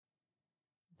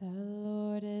The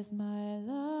Lord is my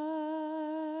light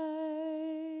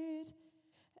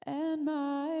and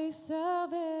my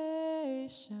salvation.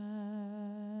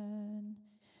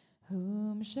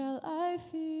 Whom shall I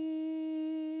fear?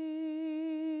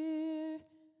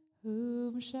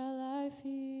 Whom shall I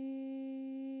fear?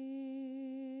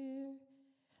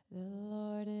 The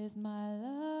Lord is my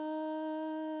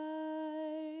light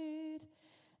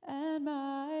and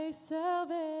my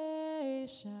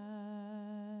salvation.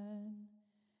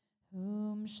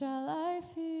 Whom shall I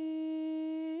fear?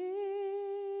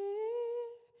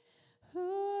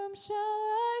 Whom shall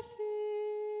I fear?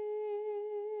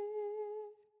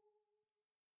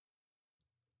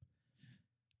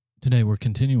 Today we're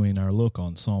continuing our look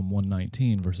on Psalm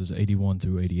 119, verses 81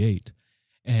 through 88.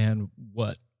 And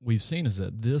what we've seen is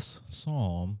that this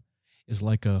psalm is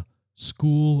like a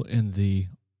school in the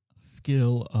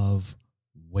skill of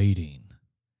waiting.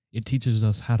 It teaches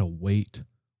us how to wait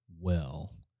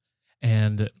well.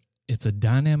 And it's a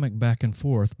dynamic back and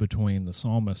forth between the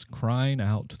psalmist crying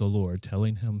out to the Lord,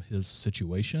 telling him his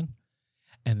situation,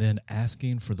 and then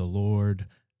asking for the Lord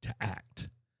to act.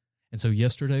 And so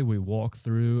yesterday we walked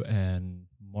through and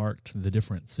marked the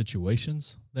different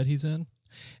situations that he's in.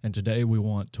 And today we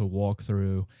want to walk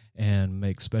through and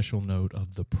make special note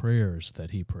of the prayers that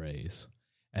he prays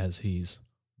as he's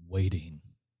waiting.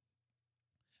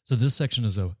 So this section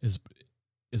is a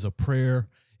prayer.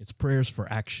 It's prayers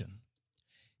for action.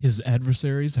 His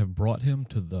adversaries have brought him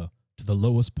to the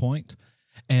lowest point,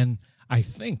 and I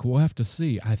think we'll have to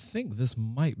see. I think this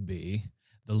might be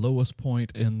the lowest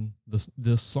point in this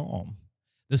psalm.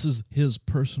 This is his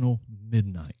personal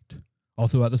midnight. All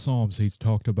throughout the Psalms, he's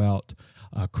talked about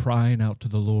crying out to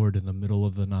the Lord in the middle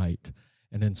of the night,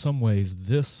 and in some ways,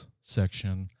 this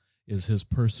section is his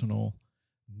personal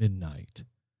midnight.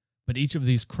 But each of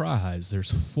these cries,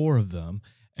 there's 4 of them,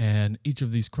 and each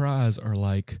of these cries are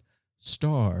like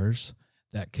stars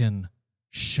that can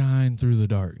shine through the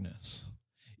darkness.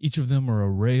 Each of them are a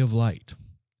ray of light,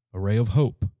 a ray of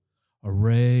hope, a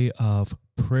ray of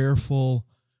prayerful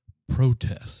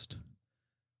protest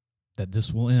that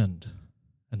this will end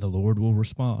and the Lord will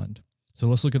respond. So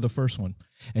let's look at the first one.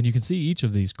 And you can see each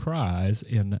of these cries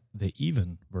in the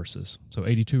even verses. So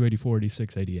 82, 84,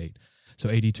 86, 88. So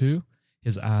 82,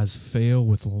 his eyes fail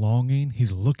with longing.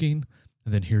 He's looking,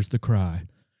 and then here's the cry.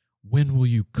 When will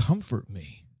you comfort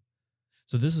me?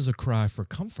 So this is a cry for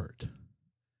comfort.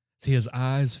 See, his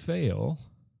eyes fail.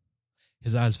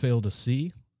 His eyes fail to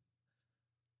see,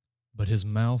 but his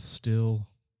mouth still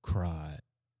cries.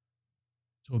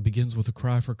 So it begins with a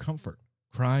cry for comfort,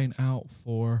 crying out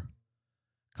for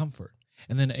comfort.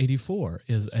 And then 84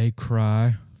 is a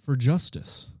cry for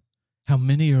justice. How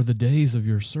many are the days of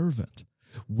your servant?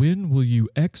 When will you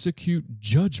execute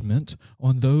judgment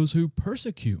on those who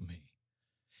persecute me?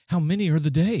 How many are the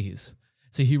days?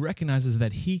 See, he recognizes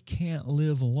that he can't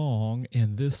live long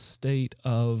in this state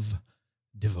of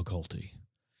difficulty,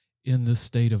 in this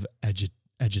state of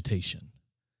agitation.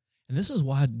 And this is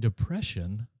why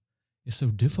depression is so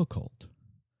difficult,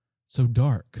 so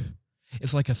dark.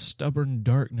 It's like a stubborn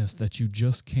darkness that you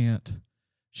just can't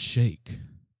shake.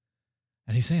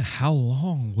 And he's saying, how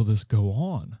long will this go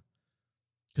on?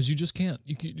 Because you just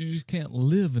can't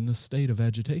live in this state of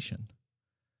agitation.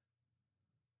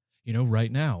 You know,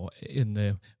 right now, in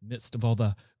the midst of all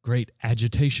the great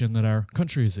agitation that our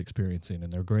country is experiencing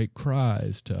and their great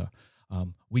cries to,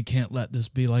 we can't let this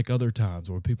be like other times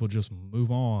where people just move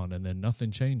on and then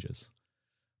nothing changes.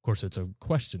 Of course, it's a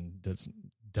question.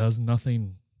 Does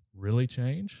nothing really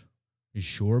change? Are you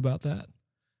sure about that?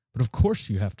 But of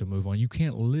course you have to move on. You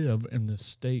can't live in this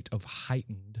state of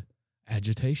heightened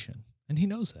agitation. And he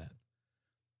knows that.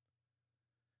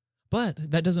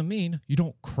 But that doesn't mean you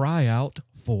don't cry out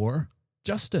for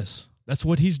justice. That's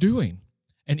what he's doing.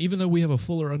 And even though we have a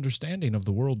fuller understanding of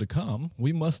the world to come,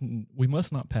 we must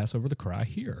not pass over the cry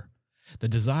here. The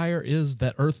desire is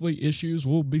that earthly issues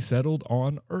will be settled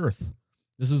on earth.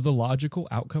 This is the logical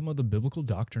outcome of the biblical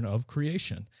doctrine of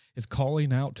creation. It's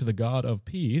calling out to the God of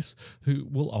peace, who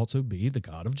will also be the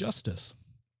God of justice.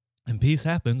 And peace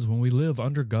happens when we live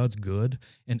under God's good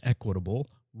and equitable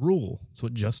rule. That's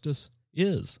what justice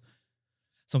is.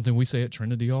 Something we say at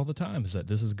Trinity all the time is that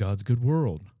this is God's good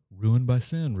world, ruined by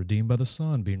sin, redeemed by the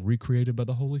Son, being recreated by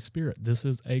the Holy Spirit. This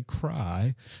is a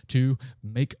cry to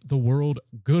make the world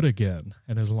good again.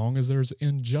 And as long as there's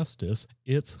injustice,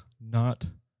 it's not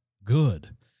good.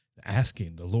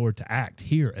 Asking the Lord to act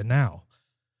here and now.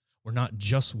 We're not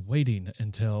just waiting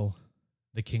until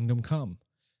the kingdom come,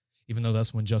 even though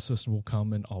that's when justice will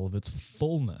come in all of its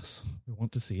fullness. We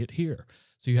want to see it here.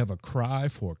 So you have a cry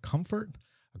for comfort,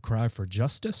 a cry for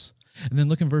justice. And then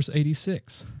look in verse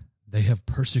 86. They have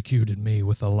persecuted me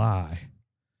with a lie.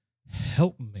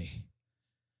 Help me.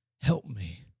 Help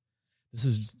me. This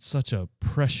is such a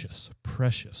precious,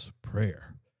 precious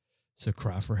prayer. It's a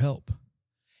cry for help.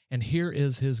 And here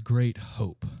is his great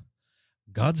hope.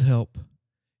 God's help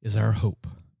is our hope.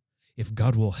 If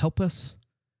God will help us,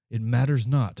 it matters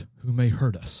not who may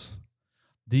hurt us.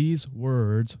 These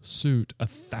words suit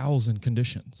 1,000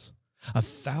 conditions,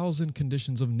 1,000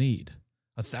 conditions of need,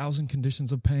 1,000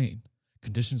 conditions of pain,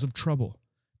 conditions of trouble,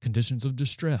 conditions of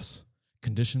distress,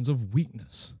 conditions of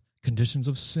weakness, conditions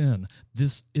of sin.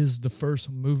 This is the first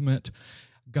movement.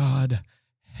 God,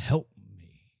 help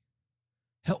me.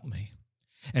 Help me.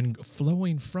 And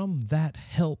flowing from that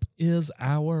help is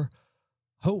our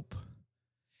hope.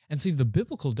 And see, the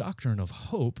biblical doctrine of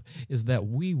hope is that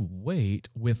we wait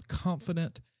with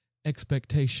confident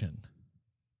expectation.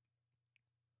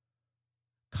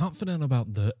 Confident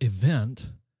about the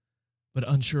event, but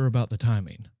unsure about the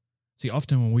timing. See,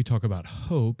 often when we talk about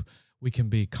hope, we can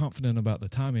be confident about the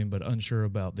timing, but unsure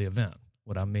about the event.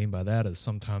 What I mean by that is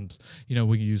sometimes, we can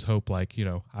use hope like,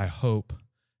 I hope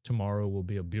tomorrow will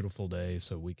be a beautiful day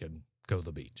so we can go to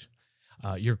the beach.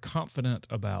 You're confident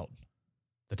about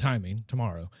the timing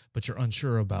tomorrow, but you're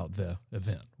unsure about the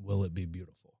event. Will it be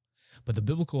beautiful? But the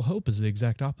biblical hope is the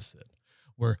exact opposite.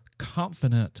 We're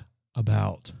confident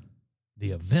about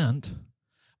the event,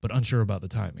 but unsure about the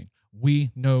timing.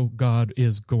 We know God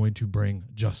is going to bring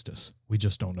justice. We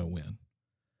just don't know when.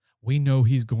 We know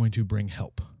he's going to bring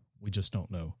help. We just don't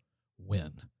know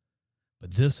when.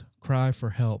 But this cry for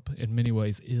help in many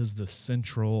ways is the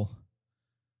central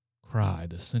cry,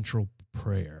 the central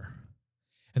prayer.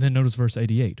 And then notice verse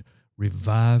 88,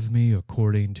 revive me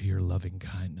according to your loving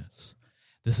kindness.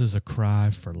 This is a cry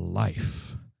for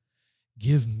life.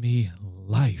 Give me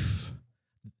life.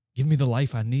 Give me the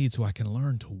life I need so I can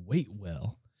learn to wait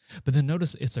well. But then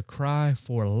notice it's a cry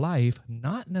for life,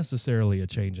 not necessarily a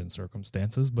change in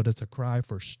circumstances, but it's a cry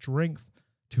for strength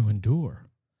to endure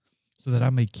so that I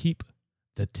may keep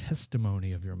the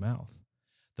testimony of your mouth.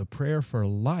 The prayer for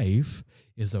life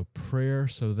is a prayer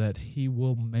so that he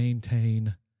will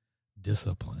maintain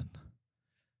discipline,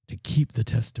 to keep the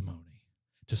testimony,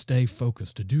 to stay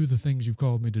focused, to do the things you've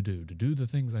called me to do the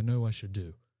things I know I should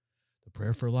do. The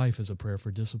prayer for life is a prayer for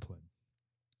discipline.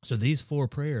 So these 4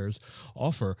 prayers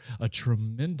offer a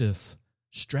tremendous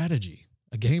strategy,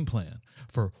 a game plan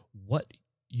for what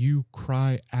you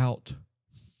cry out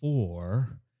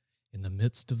for in the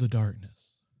midst of the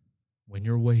darkness, when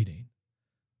you're waiting.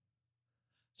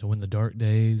 So when the dark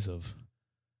days of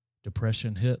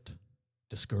depression hit,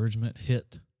 discouragement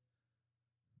hit,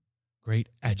 great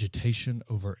agitation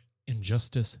over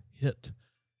injustice hit,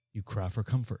 you cry for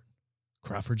comfort,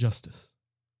 cry for justice,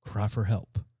 cry for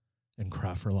help, and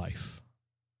cry for life.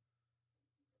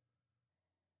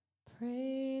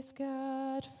 Praise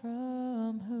God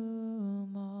from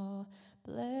whom all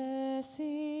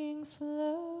blessings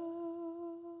flow.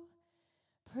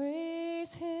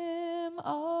 Praise him,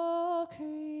 all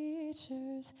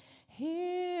creatures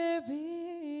here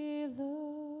below.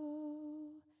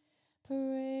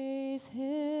 Praise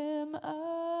him